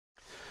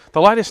The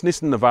latest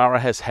Nissan Navara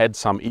has had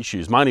some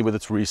issues, mainly with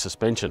its rear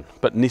suspension,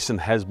 but Nissan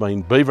has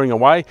been beavering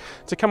away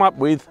to come up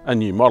with a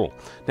new model.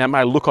 Now it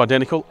may look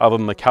identical other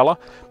than the colour,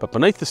 but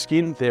beneath the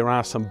skin there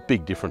are some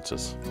big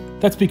differences.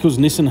 That's because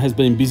Nissan has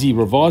been busy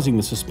revising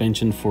the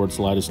suspension for its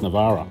latest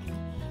Navara.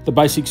 The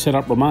basic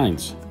setup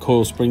remains,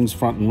 coil springs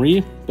front and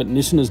rear, but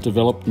Nissan has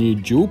developed new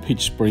dual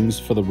pitch springs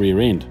for the rear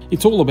end.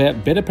 It's all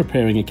about better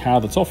preparing a car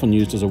that's often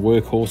used as a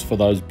workhorse for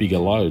those bigger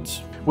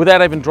loads.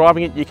 Without even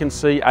driving it, you can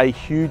see a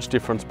huge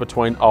difference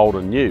between old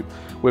and new.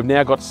 We've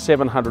now got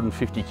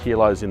 750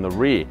 kilos in the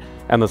rear,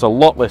 and there's a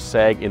lot less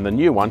sag in the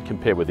new one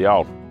compared with the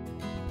old.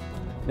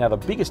 Now the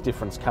biggest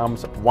difference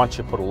comes once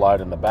you put a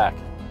load in the back.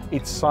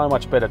 It's so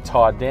much better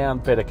tied down,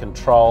 better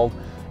controlled,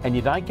 and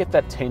you don't get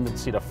that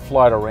tendency to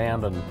float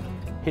around and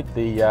hit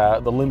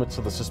the limits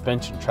of the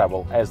suspension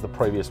travel as the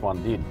previous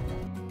one did.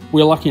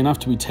 We're lucky enough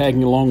to be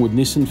tagging along with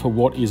Nissan for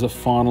what is a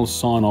final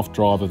sign-off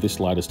drive of this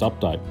latest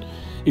update.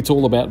 It's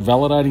all about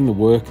validating the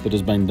work that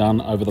has been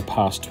done over the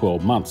past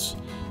 12 months,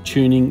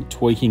 tuning,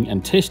 tweaking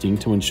and testing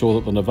to ensure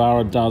that the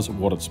Navara does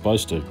what it's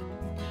supposed to.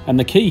 And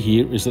the key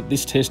here is that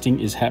this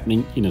testing is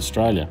happening in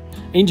Australia.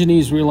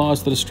 Engineers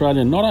realise that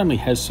Australia not only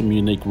has some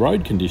unique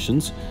road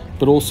conditions,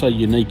 but also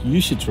unique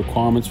usage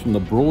requirements from the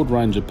broad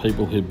range of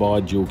people who buy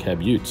dual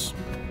cab utes.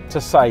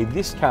 To say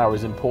this car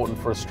is important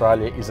for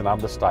Australia is an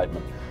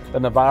understatement. The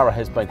Navara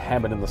has been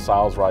hammered in the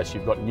sales race.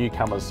 You've got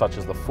newcomers such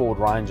as the Ford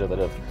Ranger that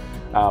have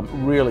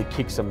really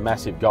kicked some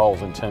massive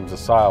goals in terms of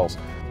sales.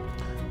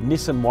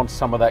 Nissan wants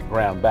some of that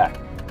ground back.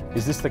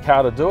 Is this the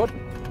car to do it?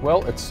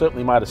 Well, it's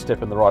certainly made a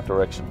step in the right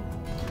direction.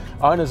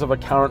 Owners of a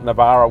current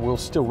Navara will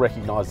still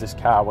recognise this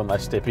car when they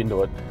step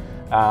into it,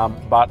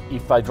 but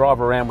if they drive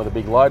around with a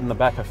big load in the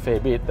back a fair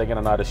bit, they're going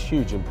to notice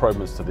huge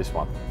improvements to this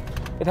one.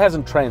 It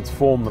hasn't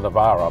transformed the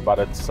Navara, but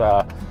it's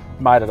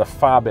made it a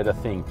far better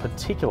thing,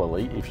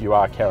 particularly if you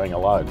are carrying a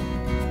load.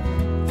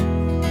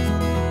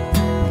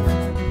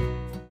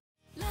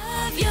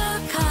 Love your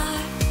car.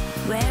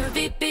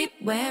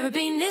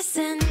 Werribee,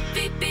 Nissan.